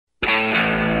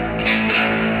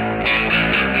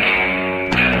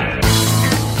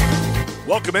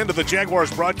Welcome into the Jaguars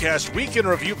Broadcast Week in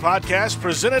Review podcast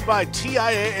presented by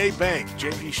TIAA Bank.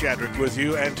 JP Shadrick with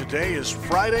you, and today is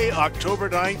Friday, October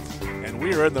 9th, and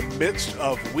we are in the midst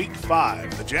of Week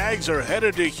 5. The Jags are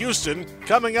headed to Houston.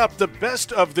 Coming up, the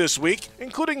best of this week,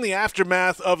 including the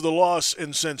aftermath of the loss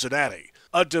in Cincinnati,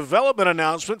 a development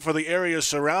announcement for the area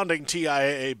surrounding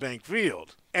TIAA Bank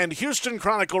Field, and Houston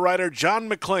Chronicle writer John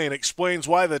McClain explains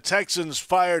why the Texans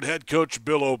fired head coach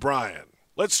Bill O'Brien.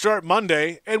 Let's start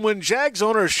Monday, and when Jags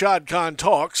owner Shad Khan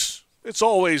talks, it's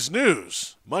always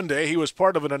news. Monday, he was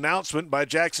part of an announcement by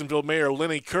Jacksonville Mayor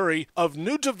Lenny Curry of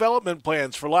new development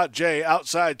plans for Lot J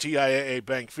outside TIAA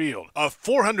Bank Field, a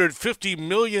 $450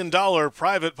 million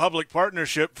private-public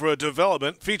partnership for a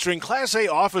development featuring Class A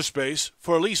office space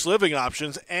for leased living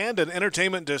options and an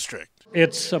entertainment district.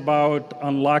 It's about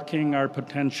unlocking our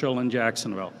potential in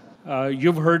Jacksonville.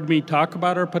 You've heard me talk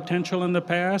about our potential in the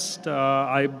past.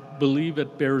 I believe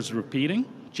it bears repeating.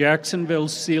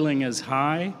 Jacksonville's ceiling is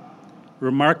high,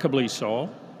 remarkably so.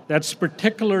 That's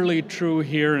particularly true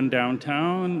here in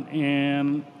downtown,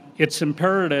 and it's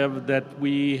imperative that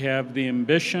we have the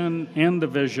ambition and the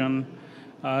vision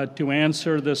to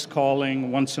answer this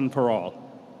calling once and for all.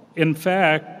 In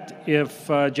fact, if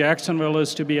Jacksonville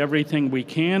is to be everything we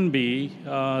can be,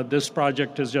 this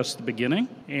project is just the beginning,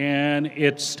 and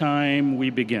it's time we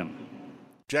begin.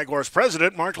 Jaguars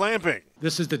president Mark Lamping.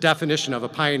 This is the definition of a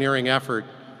pioneering effort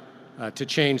to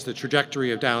change the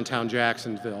trajectory of downtown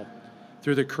Jacksonville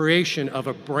through the creation of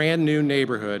a brand new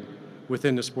neighborhood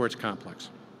within the sports complex.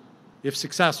 If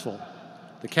successful,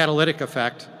 the catalytic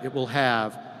effect it will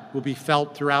have will be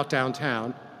felt throughout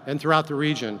downtown and throughout the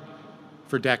region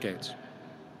for decades.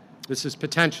 This is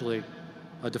potentially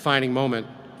a defining moment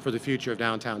for the future of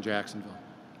downtown Jacksonville.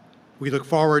 We look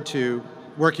forward to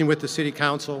working with the City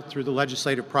Council through the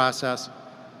legislative process,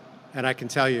 and I can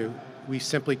tell you, we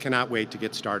simply cannot wait to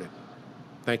get started.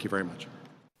 Thank you very much.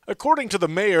 According to the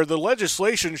mayor, the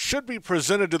legislation should be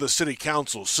presented to the City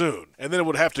Council soon, and then it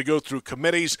would have to go through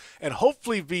committees and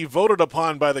hopefully be voted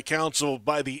upon by the council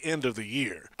by the end of the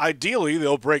year. Ideally,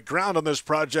 they'll break ground on this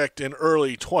project in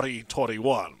early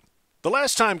 2021. The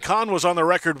last time Khan was on the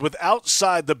record with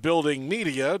outside the building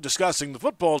media discussing the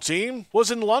football team was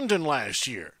in London last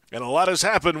year. And a lot has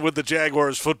happened with the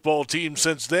Jaguars football team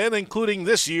since then, including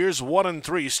this year's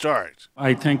 1-3 start.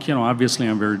 I think, obviously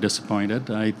I'm very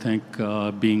disappointed. I think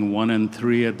being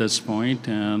 1-3 at this point,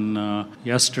 and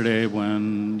yesterday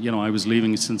when, I was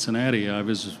leaving Cincinnati, I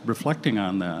was reflecting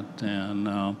on that.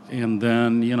 And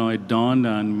then, it dawned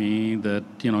on me that,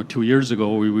 2 years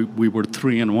ago we were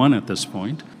 3-1 at this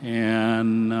point.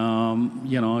 And,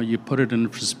 you put it in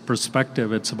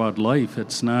perspective, it's about life.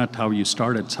 It's not how you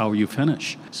start, it's how you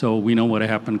finish. So we know what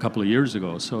happened a couple of years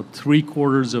ago. So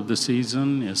 3/4 of the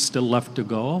season is still left to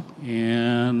go,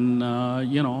 and,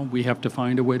 we have to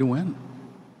find a way to win.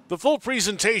 The full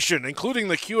presentation, including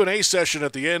the Q&A session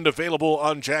at the end, available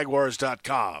on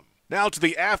Jaguars.com. Now to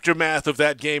the aftermath of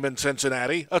that game in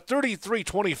Cincinnati, a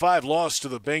 33-25 loss to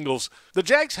the Bengals. The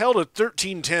Jags held a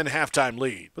 13-10 halftime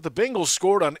lead, but the Bengals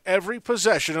scored on every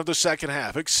possession of the second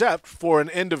half except for an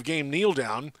end-of-game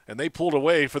kneel-down, and they pulled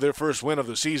away for their first win of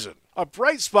the season. A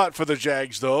bright spot for the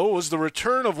Jags, though, was the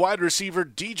return of wide receiver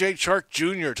DJ Chark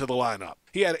Jr. to the lineup.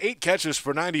 He had 8 catches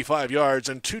for 95 yards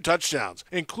and 2 touchdowns,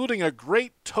 including a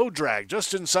great toe drag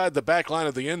just inside the back line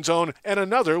of the end zone and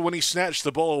another when he snatched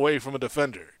the ball away from a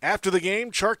defender. After the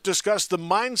game, Chark discussed the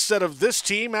mindset of this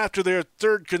team after their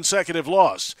 3rd consecutive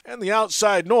loss and the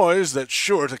outside noise that's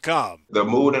sure to come. The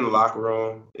mood in the locker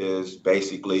room is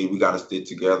basically we got to stick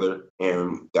together,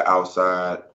 and the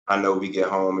outside, I know we get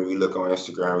home and we look on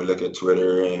Instagram, we look at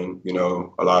Twitter, and,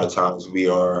 a lot of times we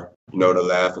are, the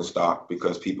laughing stock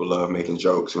because people love making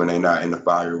jokes when they're not in the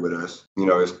fire with us.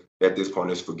 It's, at this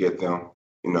point, it's forget them.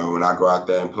 When I go out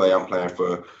there and play, I'm playing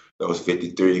for those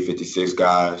 53, 56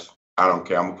 guys. I don't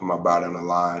care. I'm going to put my body on the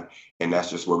line, and that's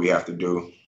just what we have to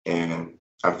do. And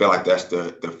I feel like that's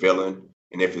the feeling.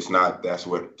 And if it's not, that's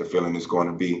what the feeling is going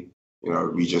to be.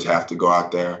 We just have to go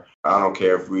out there. I don't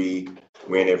care if we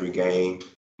win every game,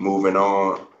 moving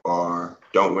on, or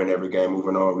don't win every game,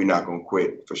 moving on. We're not going to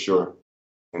quit for sure.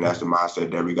 And that's the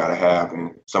mindset that we got to have,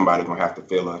 and somebody's going to have to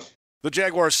feel us. The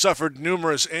Jaguars suffered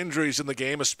numerous injuries in the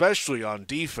game, especially on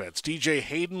defense. DJ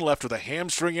Hayden left with a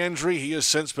hamstring injury. He has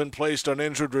since been placed on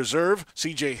injured reserve.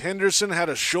 C.J. Henderson had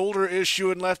a shoulder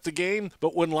issue and left the game.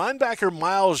 But when linebacker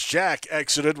Miles Jack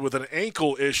exited with an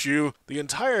ankle issue, the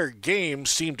entire game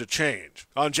seemed to change.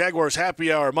 On Jaguars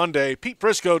Happy Hour Monday, Pete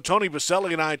Prisco, Tony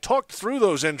Baselli, and I talked through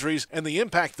those injuries and the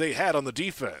impact they had on the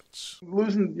defense.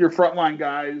 Losing your frontline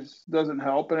guys doesn't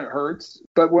help, and it hurts.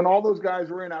 But when all those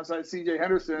guys were in outside C.J.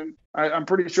 Henderson, I'm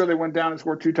pretty sure they went down and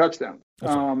scored 2 touchdowns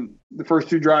the first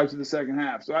 2 drives of the second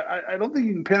half. So I don't think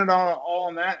you can pin it all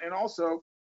on that. And also,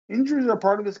 injuries are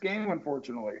part of this game,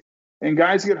 unfortunately. And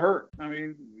guys get hurt. I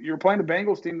mean, you're playing a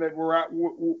Bengals team that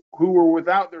who were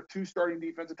without their 2 starting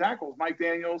defensive tackles, Mike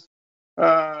Daniels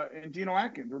and Geno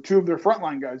Atkins, or 2 of their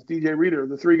frontline guys, DJ Reader,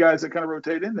 the 3 guys that kind of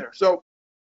rotate in there. So,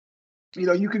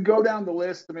 you could go down the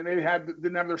list. I mean, they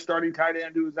didn't have their starting tight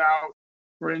end who was out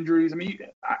for injuries. I mean,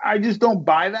 I just don't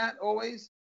buy that always.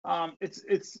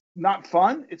 It's not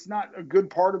fun. It's not a good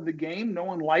part of the game. No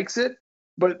one likes it.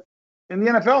 But in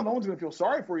the NFL, no one's going to feel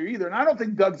sorry for you either. And I don't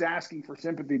think Doug's asking for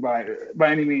sympathy by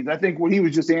any means. I think when he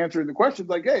was just answering the questions,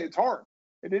 like, hey, it's hard.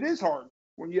 And it is hard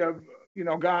when you have,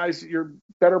 guys, your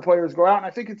better players go out. And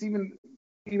I think it's even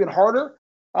harder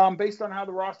based on how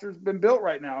the roster's been built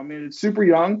right now. I mean, it's super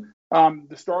young.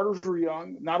 The starters were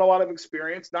young, not a lot of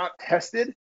experience, not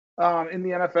tested in the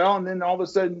NFL. And then all of a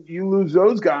sudden you lose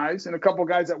those guys and a couple of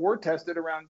guys that were tested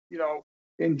around,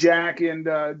 in Jack and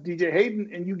DJ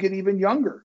Hayden, and you get even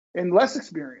younger and less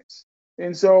experience.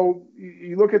 And so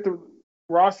you look at the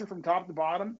roster from top to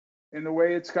bottom and the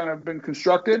way it's kind of been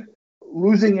constructed,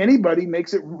 losing anybody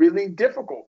makes it really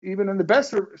difficult. Even in the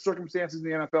best circumstances in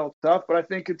the NFL, it's tough, but I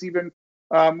think it's even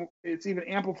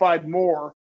amplified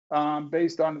more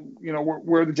based on,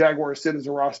 where the Jaguars sit as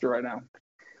a roster right now.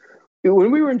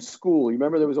 When we were in school, you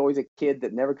remember there was always a kid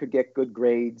that never could get good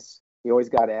grades. He always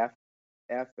got F,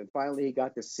 and finally he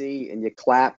got the C, and you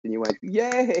clapped, and you went,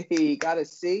 yay, he got a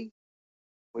C.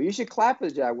 Well, you should clap for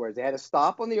the Jaguars. They had a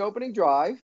stop on the opening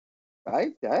drive,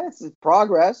 right? That's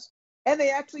progress. And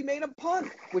they actually made a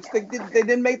punt, which they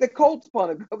didn't make the Colts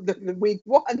punt in week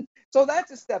 1. So that's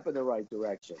a step in the right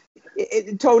direction.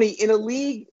 Tony, in a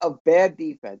league of bad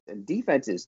defense, and defense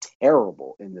is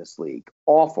terrible in this league,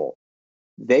 awful,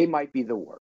 they might be the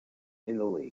worst in the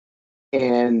league.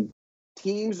 And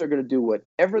teams are going to do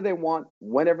whatever they want,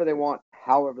 whenever they want,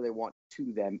 however they want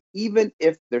to them, even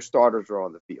if their starters are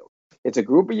on the field. It's a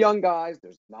group of young guys.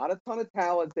 There's not a ton of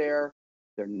talent there.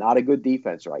 They're not a good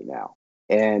defense right now.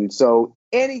 And so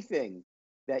anything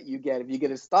that you get, if you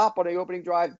get a stop on the opening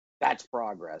drive, that's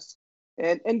progress.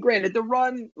 And granted, the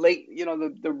run late,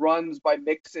 the runs by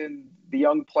Mixon, the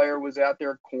young player was out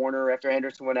there corner after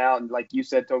Henderson went out. And like you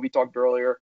said, Toby talked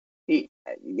earlier, it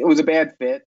was a bad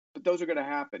fit, but those are going to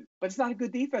happen. But it's not a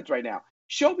good defense right now.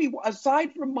 Show me,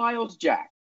 aside from Miles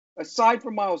Jack,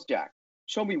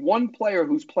 show me one player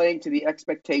who's playing to the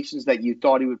expectations that you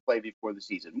thought he would play before the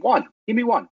season. One. Give me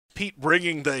one. Pete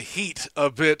bringing the heat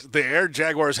a bit there.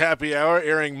 Jaguars Happy Hour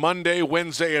airing Monday,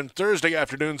 Wednesday, and Thursday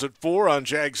afternoons at 4 on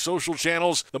Jag's social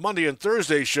channels. The Monday and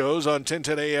Thursday shows on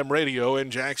 1010 AM radio in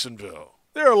Jacksonville.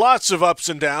 There are lots of ups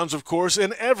and downs, of course,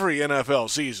 in every NFL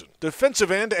season.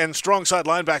 Defensive end and strong side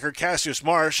linebacker Cassius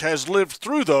Marsh has lived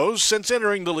through those since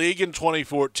entering the league in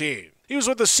 2014. He was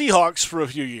with the Seahawks for a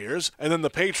few years, and then the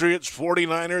Patriots,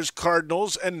 49ers,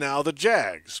 Cardinals, and now the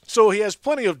Jags. So he has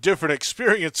plenty of different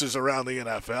experiences around the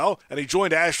NFL, and he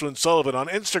joined Ashlyn Sullivan on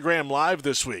Instagram Live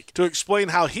this week to explain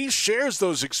how he shares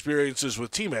those experiences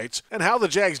with teammates and how the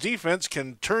Jags defense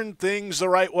can turn things the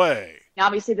right way.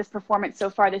 Obviously, this performance so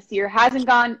far this year hasn't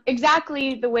gone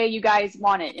exactly the way you guys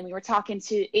wanted. And we were talking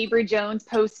to Avery Jones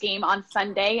post-game on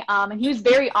Sunday, and he was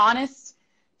very honest,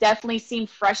 definitely seemed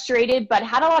frustrated, but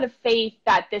had a lot of faith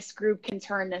that this group can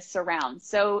turn this around.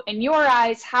 So in your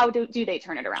eyes, how do they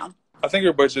turn it around? I think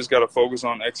everybody's just got to focus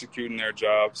on executing their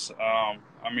jobs.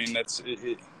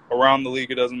 Around the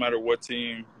league, it doesn't matter what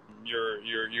team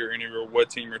you're in or what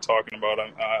team you're talking about.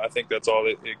 I think that's all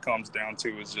it comes down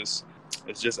to is just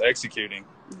executing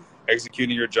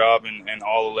your job, and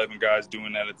all 11 guys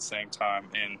doing that at the same time,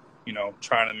 and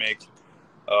trying to make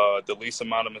the least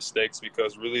amount of mistakes,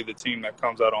 because really the team that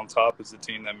comes out on top is the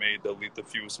team that made the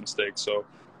fewest mistakes. So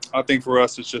I think for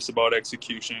us, it's just about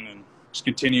execution and just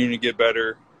continuing to get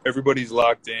better. Everybody's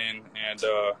locked in, and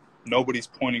nobody's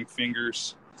pointing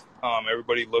fingers.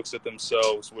 Everybody looks at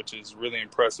themselves, which is really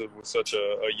impressive with such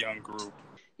a young group.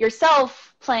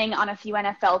 Yourself playing on a few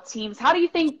NFL teams, how do you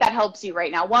think that helps you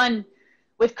right now? One,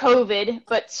 with COVID,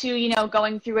 but two,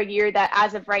 going through a year that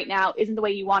as of right now isn't the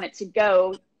way you want it to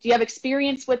go. Do you have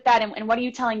experience with that? And what are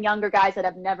you telling younger guys that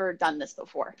have never done this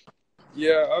before?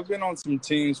 Yeah, I've been on some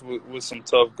teams with some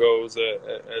tough goes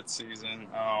at season.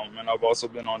 And I've also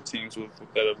been on teams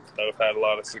that have had a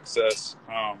lot of success.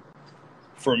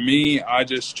 For me, I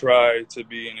just try to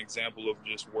be an example of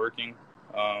just working,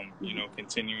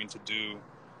 continuing to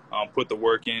put the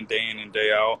work in and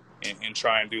day out, and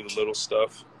try and do the little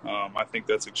stuff. I think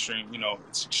that's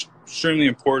it's extremely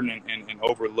important and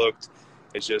overlooked.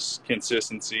 It's just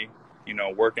consistency,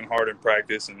 working hard in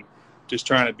practice and just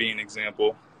trying to be an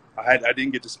example. I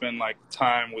didn't get to spend like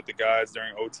time with the guys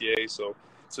during OTA. So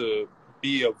to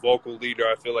be a vocal leader,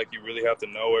 I feel like you really have to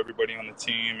know everybody on the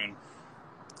team and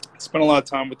spend a lot of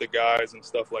time with the guys and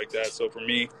stuff like that. So for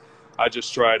me, I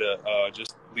just try to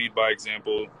just lead by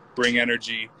example, bring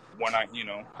energy when I,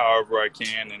 however I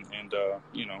can, and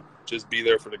just be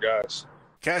there for the guys.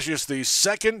 Cassius, the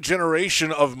second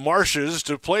generation of Marshes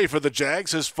to play for the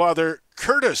Jags. His father,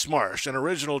 Curtis Marsh, an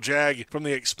original Jag from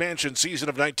the expansion season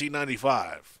of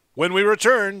 1995. When we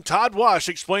return, Todd Wash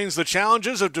explains the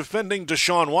challenges of defending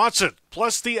Deshaun Watson,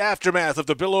 plus the aftermath of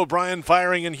the Bill O'Brien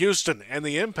firing in Houston and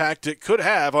the impact it could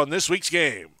have on this week's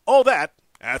game. All that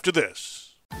after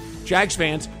this. Jags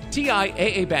fans,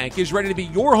 TIAA Bank is ready to be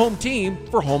your home team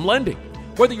for home lending.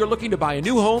 Whether you're looking to buy a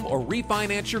new home or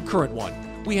refinance your current one,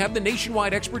 we have the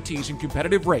nationwide expertise and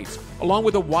competitive rates, along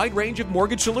with a wide range of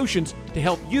mortgage solutions to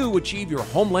help you achieve your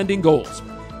home lending goals.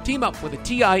 Team up with a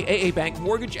TIAA Bank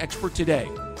mortgage expert today.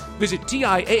 Visit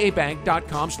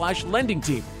TIAABank.com/lending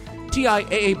team.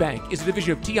 TIAA Bank is a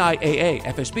division of TIAA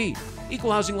FSB,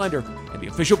 Equal Housing Lender, and the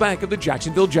official bank of the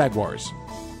Jacksonville Jaguars.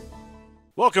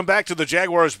 Welcome back to the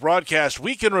Jaguars Broadcast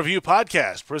Week in Review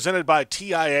podcast presented by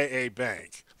TIAA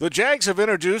Bank. The Jags have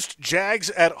introduced Jags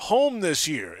at Home this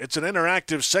year. It's an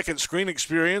interactive second screen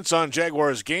experience on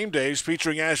Jaguars game days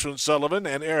featuring Ashlyn Sullivan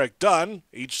and Eric Dunn.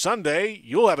 Each Sunday,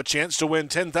 you'll have a chance to win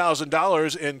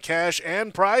 $10,000 in cash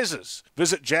and prizes.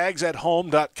 Visit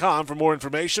jagsathome.com for more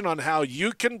information on how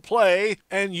you can play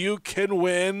and you can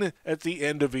win at the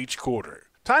end of each quarter.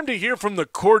 Time to hear from the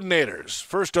coordinators.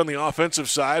 First on the offensive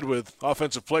side with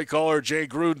offensive play caller Jay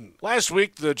Gruden. Last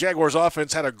week, the Jaguars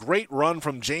offense had a great run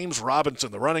from James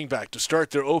Robinson, the running back, to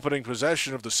start their opening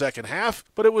possession of the second half,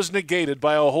 but it was negated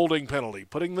by a holding penalty,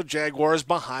 putting the Jaguars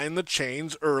behind the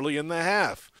chains early in the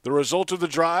half. The result of the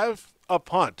drive? A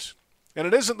punt. And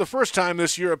it isn't the first time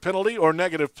this year a penalty or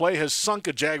negative play has sunk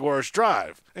a Jaguars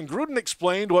drive. And Gruden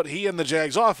explained what he and the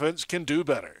Jags offense can do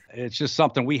better. It's just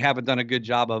something we haven't done a good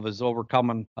job of, is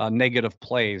overcoming negative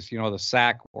plays. The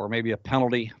sack or maybe a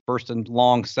penalty, first and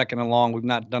long, second and long. We've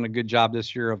not done a good job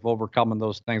this year of overcoming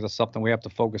those things. That's something we have to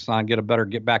focus on, get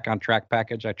back on track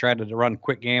package. I tried to run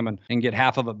quick game and get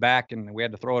half of it back, and we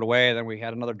had to throw it away. Then we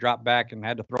had another drop back and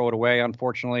had to throw it away,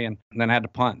 unfortunately, and then had to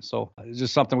punt. So it's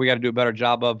just something we got to do a better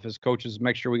job of as coaches,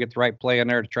 make sure we get the right play in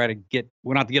there to try to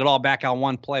we don't have to get it all back on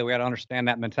one play. We got to understand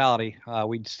that mentality.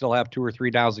 We still have 2 or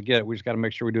 3 downs to get it. We just got to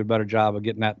make sure we do a better job of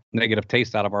getting that negative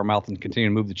taste out of our mouth and continue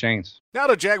to move the chains. Now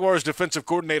to Jaguars defensive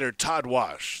coordinator Todd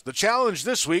Wash. The challenge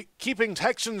this week, keeping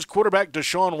Texans quarterback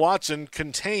Deshaun Watson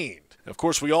contained. Of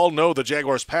course, we all know the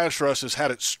Jaguars' pass rush has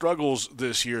had its struggles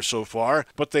this year so far,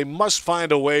 but they must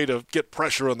find a way to get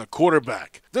pressure on the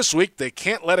quarterback. This week, they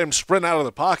can't let him sprint out of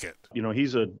the pocket.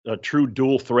 He's a true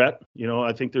dual threat.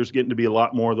 I think there's getting to be a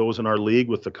lot more of those in our league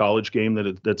with the college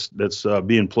game that's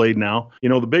being played now.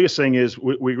 The biggest thing is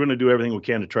we're going to do everything we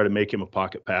can to try to make him a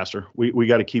pocket passer. We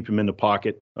got to keep him in the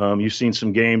pocket. You've seen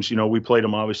some games, we played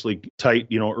him obviously tight,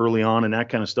 early on and that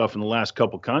kind of stuff. In the last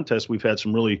couple contests, we've had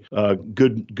some really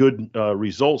good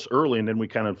results early, and then we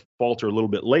kind of falter a little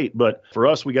bit late. But for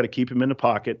us, we got to keep him in the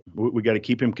pocket. We got to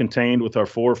keep him contained with our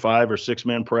 4 or 5 or 6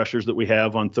 man pressures that we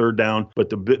have on third down. But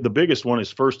the biggest one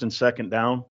is first and second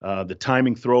down. The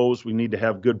timing throws, we need to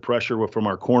have good pressure from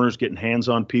our corners, getting hands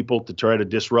on people to try to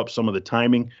disrupt some of the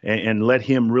timing and let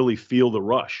him really feel the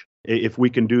rush. If we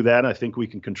can do that, I think we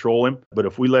can control him. But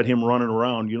if we let him running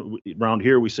around, around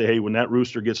here, we say, hey, when that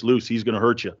rooster gets loose, he's going to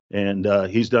hurt you. And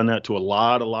he's done that to a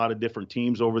lot of different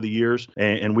teams over the years.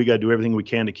 And we got to do everything we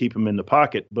can to keep him in the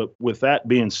pocket. But with that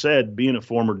being said, being a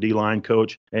former D-line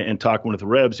coach and talking with the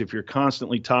Rebs, if you're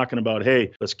constantly talking about,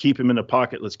 hey, let's keep him in the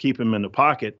pocket,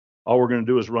 all we're going to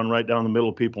do is run right down the middle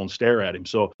of people and stare at him.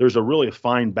 So there's a really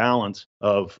fine balance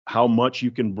of how much you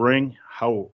can bring,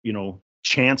 how,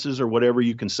 chances or whatever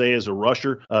you can say as a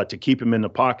rusher to keep him in the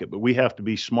pocket. But we have to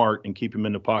be smart and keep him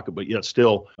in the pocket, but yet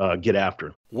still get after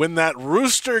him. When that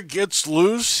rooster gets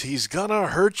loose, he's gonna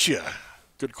hurt you.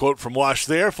 Good quote from Wash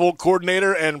there. Full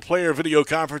coordinator and player video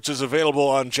conferences available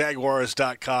on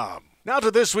Jaguars.com. Now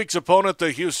to this week's opponent, the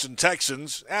Houston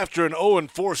Texans. After an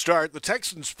 0-4 start, the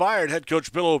Texans fired head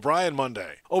coach Bill O'Brien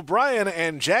Monday. O'Brien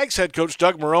and Jags head coach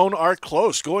Doug Marrone are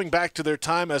close, going back to their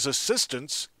time as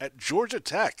assistants at Georgia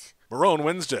Tech. Marrone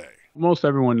Wednesday. Most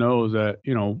everyone knows that,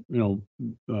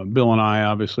 Bill and I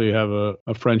obviously have a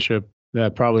friendship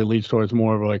that probably leads towards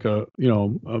more of like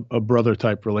a brother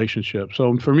type relationship.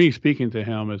 So for me, speaking to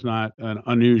him is not an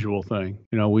unusual thing.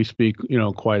 We speak,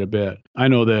 quite a bit. I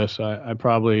know this. I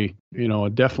probably,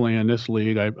 definitely in this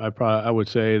league, I would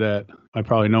say that I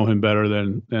probably know him better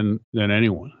than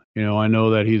anyone. I know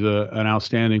that he's an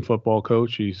outstanding football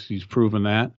coach. He's proven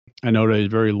that. I know that he's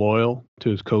very loyal to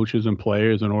his coaches and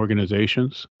players and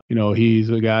organizations. You know, he's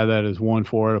a guy that has won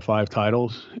 4 out of 5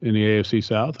 titles in the AFC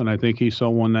South, and I think he's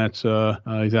someone that's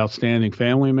he's outstanding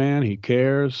family man. He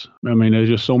cares. I mean, there's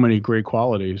just so many great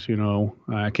qualities. You know,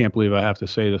 I can't believe I have to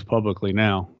say this publicly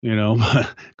now. You know,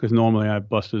 because normally I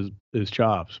bust his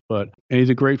chops, but he's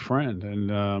a great friend,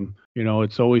 and you know,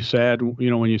 it's always sad, you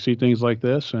know, when you see things like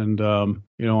this, and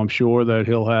you know, I'm sure that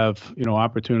he'll have, you know,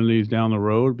 opportunities down the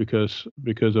road because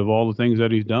of all the things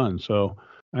that he's done. So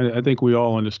I think we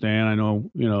all understand. I know,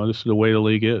 you know, this is the way the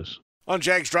league is. On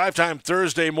Jags Drive Time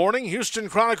Thursday morning, Houston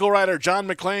Chronicle writer John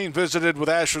McClain visited with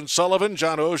Ashton Sullivan,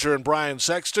 John Oehser, and Brian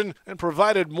Sexton and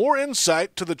provided more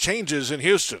insight to the changes in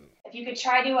Houston. If you could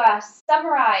try to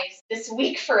summarize this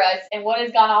week for us and what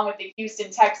has gone on with the Houston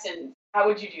Texans, how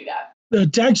would you do that? The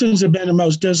Texans have been the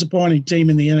most disappointing team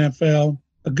in the NFL.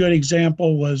 A good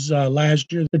example was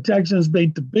last year. The Texans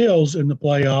beat the Bills in the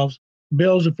playoffs.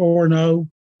 Bills are 4-0,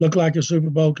 look like a Super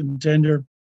Bowl contender.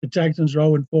 The Texans are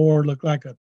 0-4, look like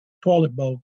a toilet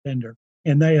bowl contender.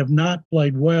 And they have not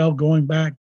played well going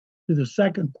back to the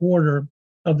second quarter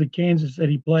of the Kansas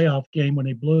City playoff game when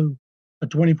they blew a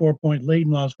 24-point lead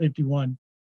and lost 51-31.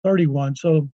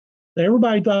 So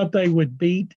everybody thought they would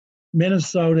beat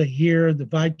Minnesota here. The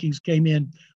Vikings came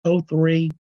in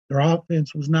 0-3. Their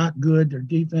offense was not good. Their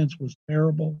defense was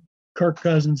terrible. Kirk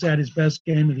Cousins had his best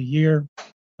game of the year.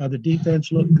 The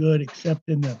defense looked good except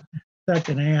in the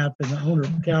second half. And the owner,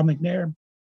 Cal McNair,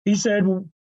 he said,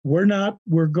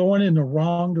 we're going in the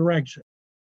wrong direction.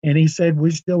 And he said,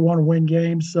 we still want to win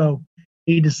games. So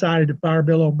he decided to fire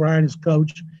Bill O'Brien as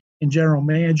coach and general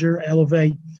manager,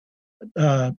 elevate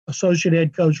associate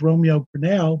head coach Romeo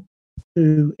Crennel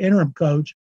to interim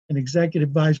coach and executive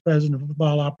vice president of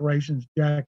football operations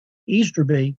Jack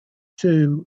Easterby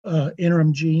to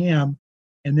interim GM.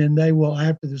 And then they will,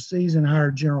 after the season, hire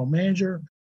a general manager,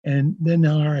 and then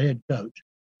they'll hire a head coach.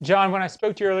 John, when I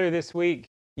spoke to you earlier this week,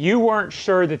 you weren't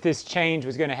sure that this change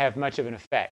was going to have much of an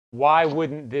effect. Why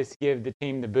wouldn't this give the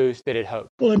team the boost that it hoped?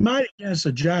 Well, it might against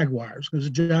the Jaguars, because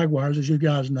the Jaguars, as you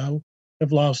guys know,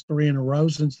 have lost 3 in a row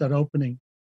since that opening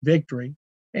victory.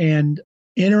 And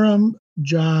interim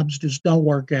jobs just don't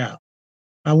work out.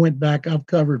 I went back, I've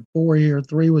covered 4 here,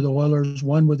 3 with the Oilers,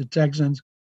 1 with the Texans.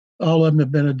 All of them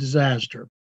have been a disaster.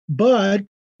 But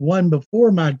one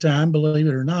before my time, believe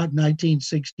it or not,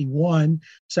 1961,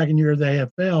 second year of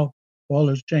the AFL,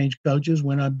 Oilers changed coaches,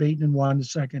 went unbeaten, and won the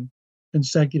second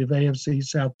consecutive AFC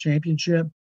South championship.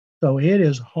 So it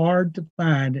is hard to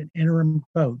find an interim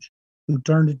coach who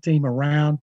turned the team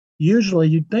around. Usually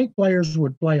you'd think players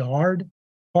would play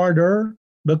harder,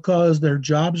 because their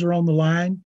jobs are on the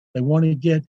line. They want to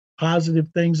get positive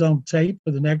things on tape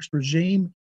for the next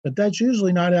regime, but that's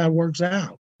usually not how it works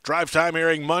out. Drive Time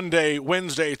airing Monday,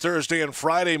 Wednesday, Thursday, and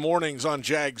Friday mornings on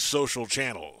Jags social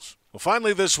channels. Well,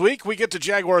 finally this week, we get to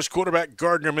Jaguars quarterback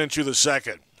Gardner Minshew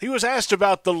II. He was asked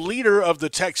about the leader of the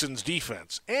Texans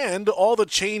defense and all the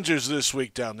changes this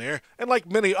week down there. And like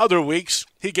many other weeks,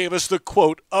 he gave us the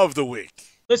quote of the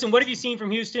week. Listen, what have you seen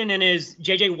from Houston, and is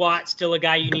J.J. Watt still a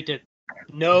guy you need to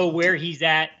know where he's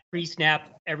at pre-snap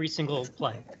every single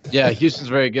play? Yeah, Houston's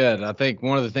very good. I think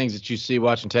one of the things that you see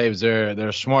watching tape is they're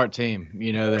a smart team.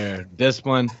 You know, they're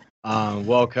disciplined,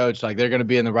 well coached. Like, they're going to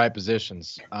be in the right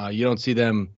positions. You don't see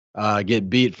them get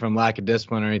beat from lack of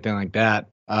discipline or anything like that.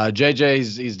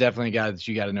 JJ's he's definitely a guy that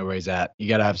you got to know where he's at. You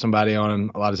got to have somebody on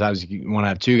him. A lot of times you want to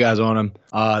have 2 guys on him.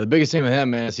 The biggest thing with him,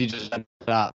 man, is he just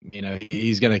stop. You know,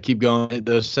 he's going to keep going.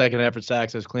 Those second effort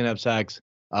sacks, those cleanup sacks.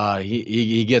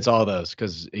 He gets all those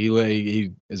because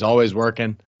he is always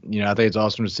working. You know, I think it's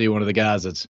awesome to see one of the guys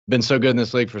that's been so good in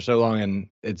this league for so long, and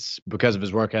it's because of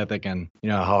his work ethic and, you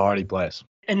know, how hard he plays.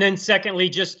 And then secondly,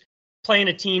 just playing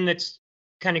a team that's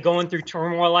kind of going through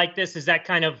turmoil like this, is that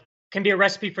kind of can be a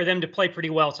recipe for them to play pretty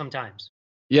well sometimes?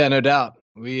 Yeah, no doubt.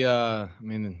 We got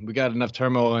enough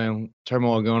turmoil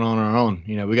going on our own.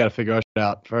 You know, we got to figure our shit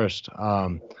out first.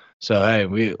 So hey,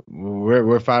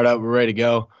 we're fired up. We're ready to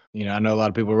go. You know, I know a lot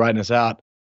of people are writing us out,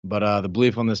 but the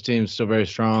belief on this team is still very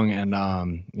strong, and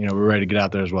you know, we're ready to get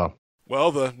out there as well.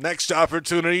 Well, the next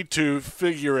opportunity to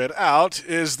figure it out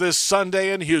is this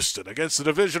Sunday in Houston against the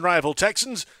division rival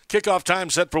Texans. Kickoff time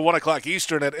set for 1 o'clock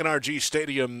Eastern at NRG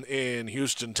Stadium in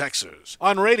Houston, Texas.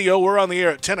 On radio, we're on the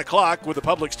air at 10 o'clock with the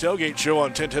Publix Tailgate Show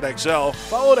on 1010XL,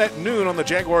 followed at noon on the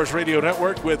Jaguars Radio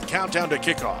Network with Countdown to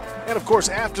Kickoff. And, of course,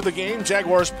 after the game,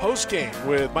 Jaguars postgame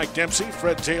with Mike Dempsey,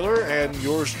 Fred Taylor, and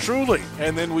yours truly.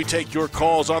 And then we take your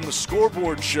calls on the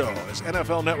Scoreboard Show as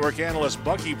NFL Network analyst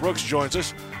Bucky Brooks joins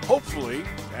us, hopefully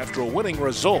after a winning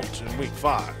result in Week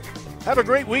 5. Have a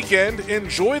great weekend.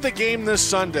 Enjoy the game this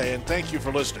Sunday, and thank you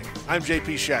for listening. I'm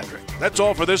JP Shadrick. That's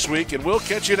all for this week, and we'll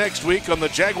catch you next week on the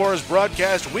Jaguars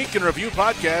Broadcast Week in Review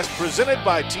podcast presented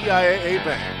by TIAA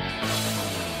Bank.